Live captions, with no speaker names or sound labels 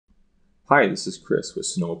Hi, this is Chris with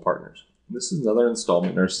Sonoma Partners. This is another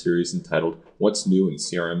installment in our series entitled What's New in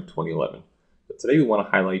CRM 2011. But today we want to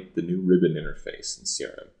highlight the new ribbon interface in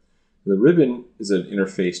CRM. The ribbon is an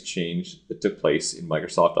interface change that took place in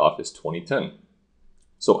Microsoft Office 2010.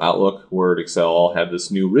 So Outlook, Word, Excel all have this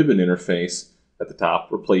new ribbon interface at the top,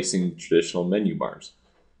 replacing traditional menu bars.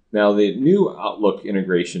 Now the new Outlook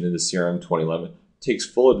integration into CRM 2011 takes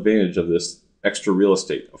full advantage of this extra real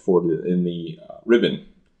estate afforded in the ribbon.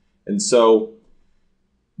 And so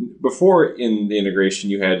before in the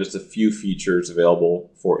integration, you had just a few features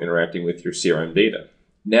available for interacting with your CRM data.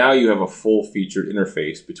 Now you have a full featured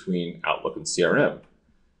interface between Outlook and CRM.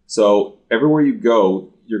 So everywhere you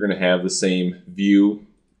go, you're going to have the same view,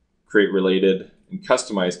 create related, and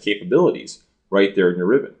customize capabilities right there in your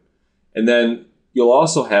ribbon. And then you'll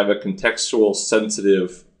also have a contextual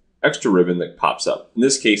sensitive extra ribbon that pops up. In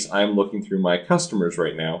this case, I'm looking through my customers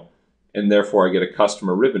right now, and therefore I get a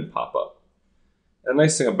customer ribbon pop up. And the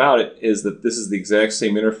nice thing about it is that this is the exact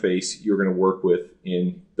same interface you're going to work with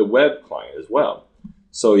in the web client as well.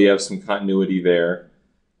 So you have some continuity there.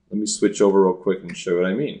 Let me switch over real quick and show what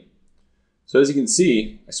I mean. So as you can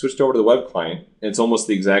see, I switched over to the web client, and it's almost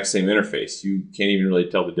the exact same interface. You can't even really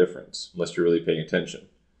tell the difference unless you're really paying attention.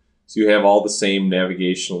 So you have all the same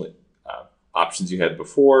navigational options you had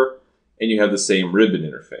before, and you have the same ribbon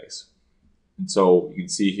interface. And so you can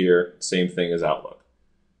see here, same thing as Outlook.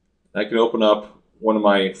 I can open up one of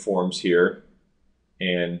my forms here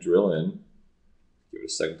and drill in. Give it a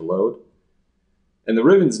second to load. And the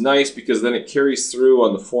ribbon's nice because then it carries through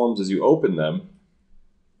on the forms as you open them,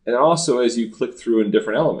 and also as you click through in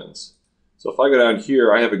different elements. So if I go down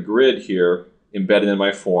here, I have a grid here embedded in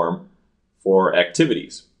my form for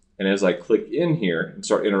activities. And as I click in here and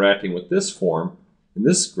start interacting with this form in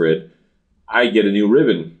this grid, I get a new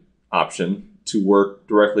ribbon option to work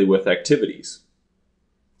directly with activities.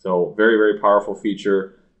 So very, very powerful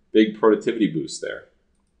feature, big productivity boost there.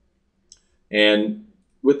 And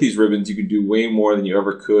with these ribbons, you can do way more than you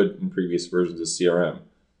ever could in previous versions of CRM.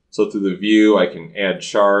 So through the view, I can add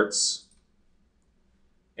charts,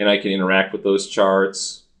 and I can interact with those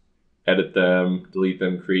charts, edit them, delete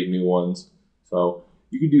them, create new ones. So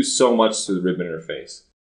you can do so much through the ribbon interface.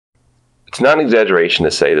 It's not an exaggeration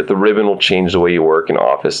to say that the ribbon will change the way you work in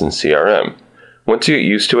Office and CRM. Once you get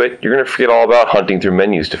used to it, you're going to forget all about hunting through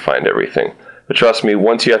menus to find everything. But trust me,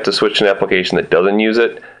 once you have to switch to an application that doesn't use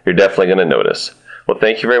it, you're definitely going to notice. Well,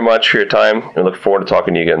 thank you very much for your time, and look forward to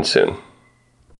talking to you again soon.